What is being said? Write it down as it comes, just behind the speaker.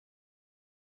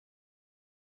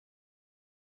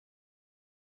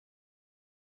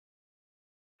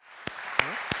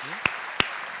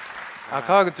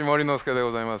川口森之助で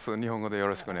ございます。日本語でよ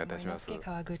ろしくお願いいたします。Morinosuke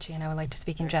Kawaguchi, and I would like to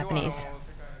speak in Japanese.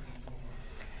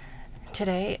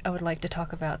 Today, I would like to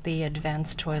talk about the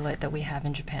advanced toilet that we have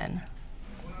in Japan.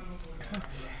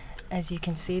 As you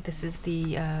can see, this is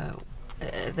the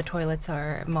toilets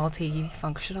are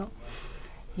multifunctional.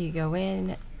 You go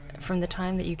in, from the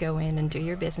time that you go in and do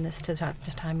your business to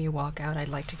the time you walk out, I'd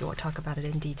like to go talk about it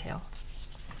in detail.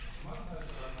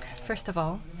 First of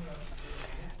all,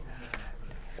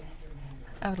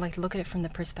 I would like to look at it from the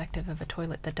perspective of a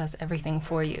toilet that does everything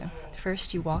for you.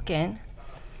 First, you walk in,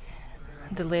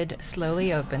 the lid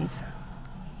slowly opens.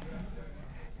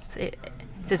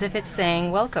 It's as if it's saying,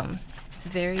 welcome. It's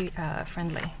very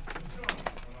friendly.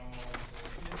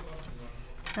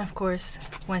 And of course,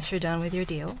 once you're done with your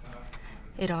deal,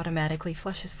 it automatically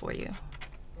flushes for you.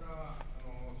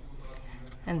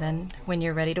 And then when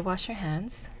you're ready to wash your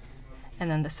hands,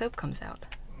 and then the soap comes out.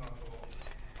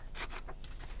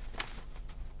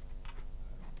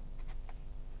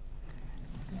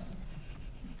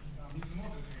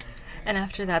 And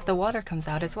after that, the water comes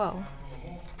out as well.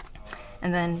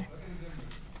 And then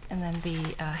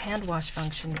the hand wash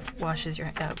function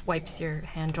wipes your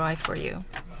hand dry for you.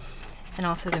 And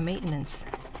also the maintenance.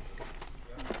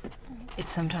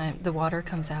 Sometimes the water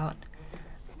comes out,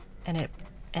 and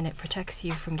it protects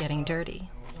you from getting dirty.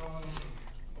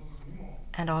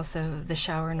 And also the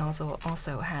shower nozzle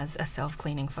also has a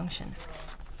self-cleaning function.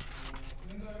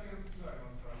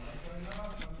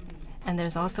 And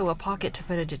there's also a pocket to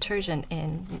put a detergent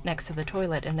in next to the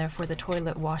toilet, and therefore the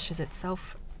toilet washes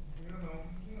itself.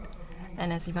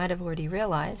 And as you might have already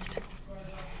realized,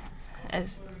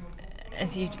 as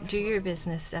you do your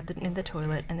business in the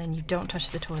toilet and then you don't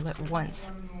touch the toilet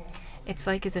once, it's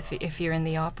like as if you're in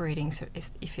the operating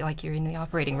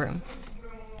room.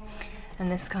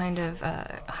 And this kind of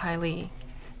highly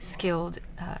skilled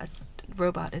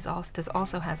robot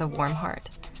also has a warm heart.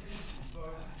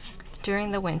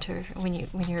 During the winter, when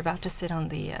you're about to sit on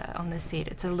the seat,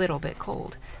 it's a little bit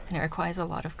cold, and it requires a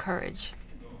lot of courage.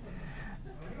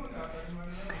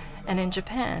 And in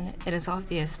Japan, it is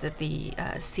obvious that the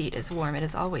seat is warm. It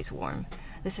is always warm.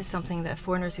 This is something that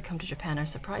foreigners who come to Japan are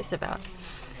surprised about.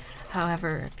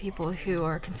 However, people who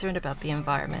are concerned about the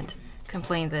environment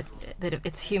complain that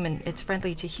it's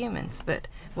friendly to humans, but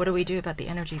what do we do about the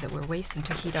energy that we're wasting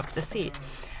to heat up the seat?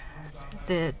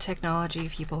 The technology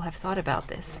people have thought about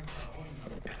this.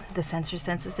 The sensor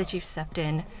senses that you've stepped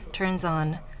in, turns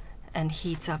on, and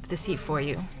heats up the seat for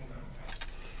you.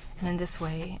 And in this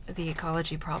way, the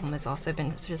ecology problem has also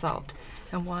been resolved.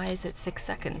 And why is it 6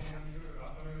 seconds?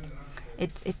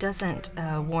 It doesn't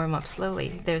warm up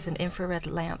slowly. There's an infrared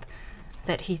lamp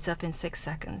that heats up in 6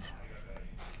 seconds.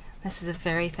 This is a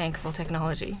very thankful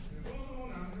technology.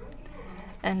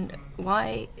 And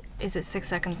why is it 6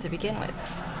 seconds to begin with?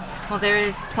 Well, there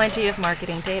is plenty of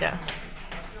marketing data.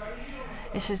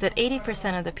 It shows that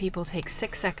 80% of the people take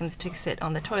 6 seconds to sit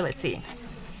on the toilet seat.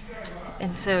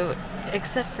 And so,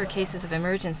 except for cases of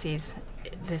emergencies,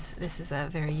 this is a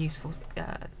very useful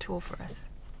tool for us.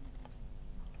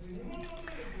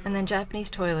 And then Japanese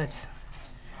toilets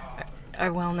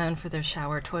are well known for their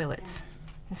shower toilets.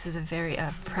 This is a very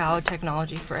proud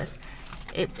technology for us.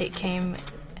 It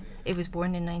was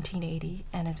born in 1980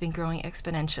 and has been growing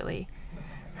exponentially.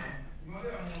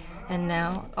 And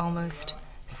now almost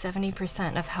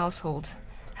 70% of households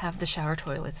have the shower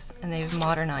toilets, and they've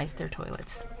modernized their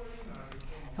toilets.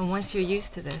 And once you're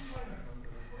used to this,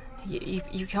 you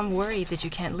become worried that you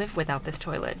can't live without this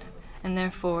toilet. And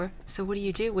therefore, so what do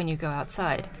you do when you go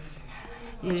outside?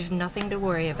 You have nothing to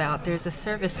worry about. There's a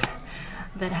service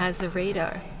that has a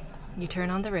radar. You turn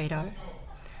on the radar,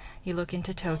 you look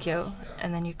into Tokyo,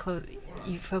 and then you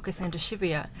focus into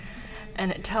Shibuya, and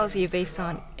it tells you based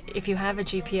on, if you have a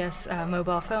GPS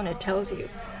mobile phone, it tells you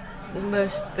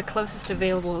the closest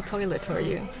available toilet for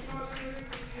you.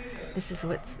 This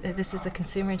is a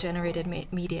consumer-generated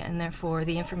media, and therefore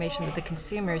the information that the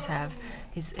consumers have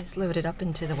is loaded up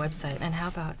into the website. And how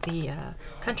about the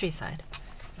countryside?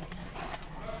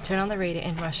 Turn on the radio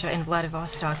in Russia, in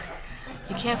Vladivostok.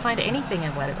 You can't find anything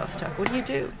in Vladivostok. What do you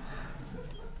do?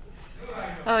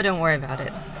 Oh, don't worry about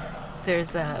it.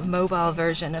 There's a mobile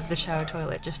version of the shower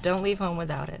toilet. Just don't leave home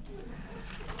without it.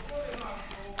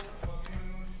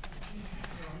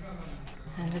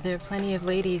 And there are plenty of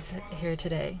ladies here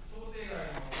today.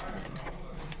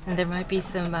 And there might be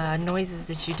some noises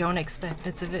that you don't expect.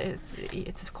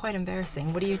 It's quite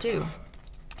embarrassing. What do you do?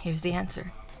 Here's the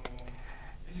answer.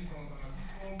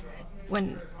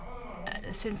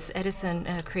 Since Edison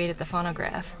created the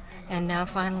phonograph, and now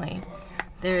finally,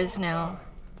 there is now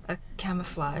a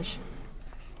camouflage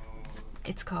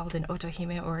It's called an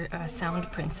otohime, or a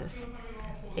sound princess.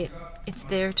 It's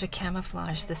there to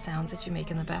camouflage the sounds that you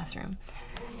make in the bathroom.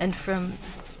 And from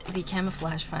the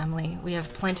Camouflage family, we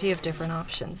have plenty of different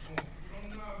options.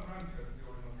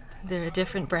 There are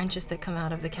different branches that come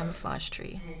out of the Camouflage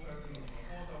tree.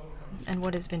 And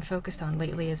what has been focused on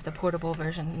lately is the portable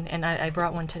version, and I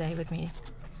brought one today with me.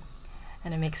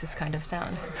 And it makes this kind of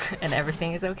sound, and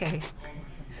everything is okay.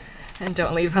 And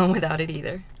don't leave home without it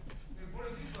either.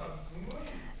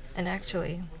 And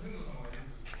actually,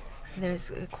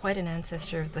 there's quite an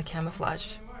ancestor of the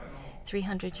Camouflage.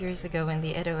 300 years ago in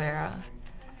the Edo era,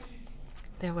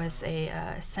 there was a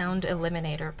sound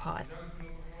eliminator pot.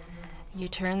 You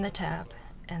turn the tap,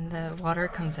 and the water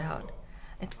comes out.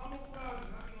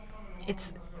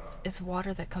 It's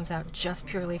water that comes out just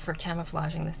purely for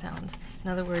camouflaging the sounds.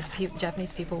 In other words,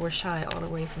 Japanese people were shy all the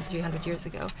way from 300 years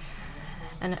ago.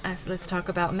 And let's talk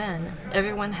about men.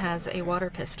 Everyone has a water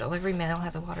pistol. Every male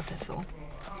has a water pistol.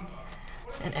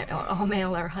 And all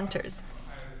male are hunters.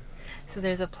 So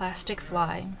there's a plastic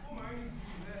fly.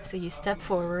 So you step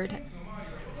forward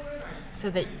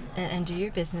and do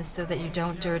your business so that you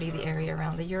don't dirty the area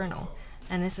around the urinal.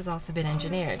 And this has also been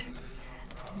engineered.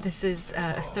 This is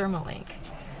a thermal ink.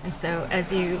 And so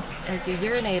as you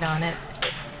urinate on it,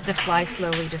 the fly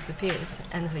slowly disappears.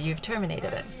 And so you've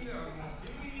terminated it.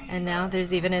 And now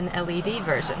there's even an LED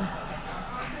version.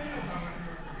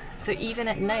 So even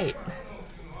at night,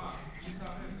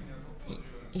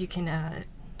 you can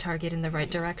target in the right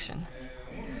direction.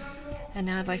 And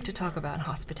now I'd like to talk about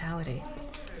hospitality.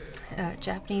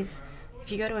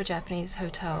 If you go to a Japanese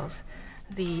hotels,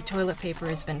 the toilet paper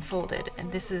has been folded,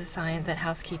 and this is a sign that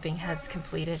housekeeping has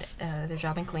completed their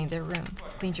job and cleaned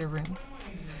your room.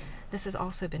 This has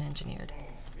also been engineered.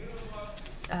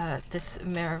 This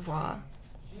miroir,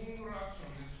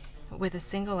 with a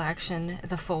single action,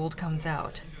 the fold comes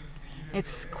out.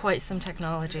 It's quite some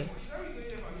technology.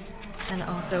 And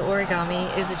also,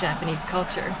 origami is a Japanese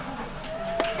culture.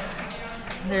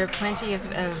 There are plenty of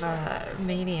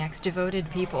maniacs, devoted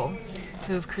people,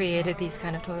 who have created these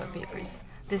kind of toilet papers.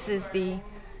 This is the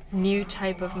new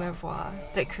type of miroir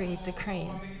that creates a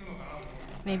crane.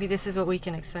 Maybe this is what we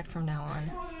can expect from now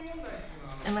on.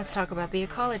 And let's talk about the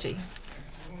ecology.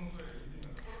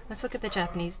 Let's look at the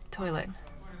Japanese toilet.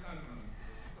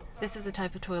 This is the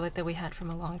type of toilet that we had from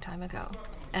a long time ago.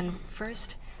 And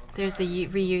first, there's the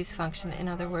reuse function. In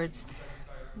other words,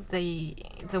 the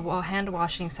hand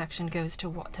washing section goes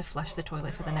to flush the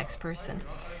toilet for the next person.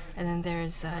 And then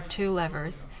there's 2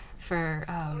 levers for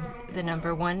the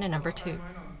number 1 and number 2.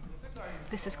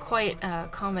 This is quite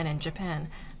common in Japan,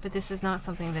 but this is not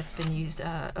something that's been used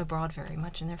abroad very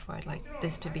much, and therefore I'd like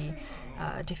this to be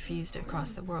diffused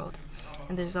across the world.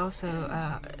 And there's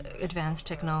also advanced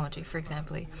technology, for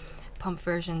example, pump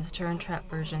versions, turn trap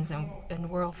versions, and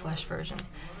whirl flush versions.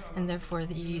 And therefore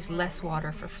you use less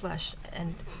water for flush,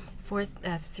 and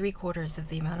 3/4 of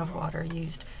the amount of water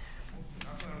used.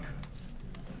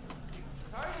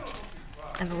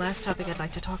 And the last topic I'd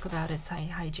like to talk about is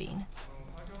hygiene.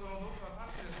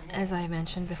 As I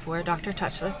mentioned before, Dr.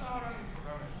 Touchless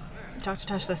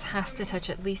has to touch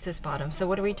at least his bottom. So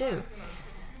what do we do?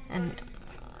 And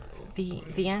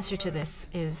the answer to this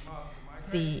is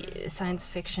the science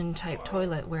fiction type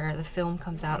toilet where the film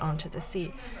comes out onto the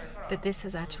seat. But this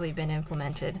has actually been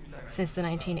implemented since the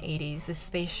 1980s, this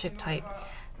spaceship type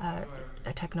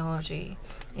technology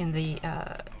in the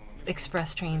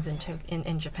express trains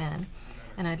in Japan.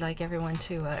 And I'd like everyone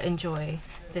to enjoy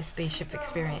this spaceship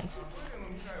experience.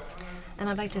 And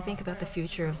I'd like to think about the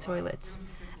future of toilets.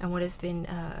 And what has been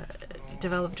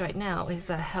developed right now is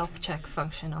a health check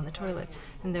function on the toilet.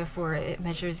 And therefore it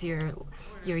measures your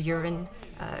urine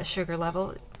sugar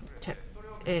level.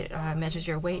 It measures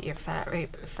your weight, your body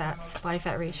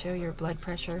fat ratio, your blood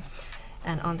pressure.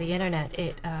 And on the internet,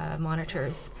 it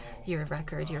monitors your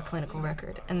record, your clinical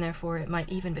record, and therefore it might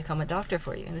even become a doctor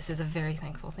for you. And this is a very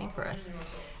thankful thing for us.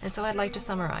 And so I'd like to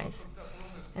summarize.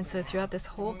 And so throughout this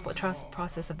whole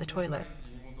process of the toilet,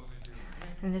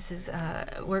 and this is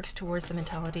works towards the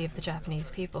mentality of the Japanese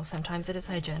people. Sometimes it is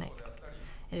hygienic,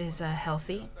 it is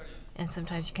healthy, and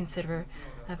sometimes you consider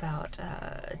about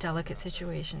delicate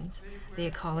situations, the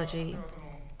ecology,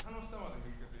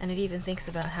 and it even thinks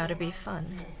about how to be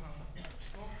fun.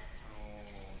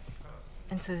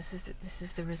 And so this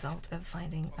is the result of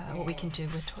finding what we can do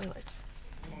with toilets.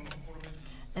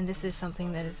 And this is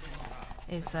something that is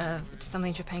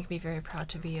something Japan can be very proud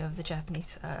to be of, the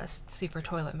Japanese super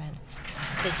toilet men.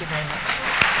 Thank you very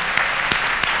much.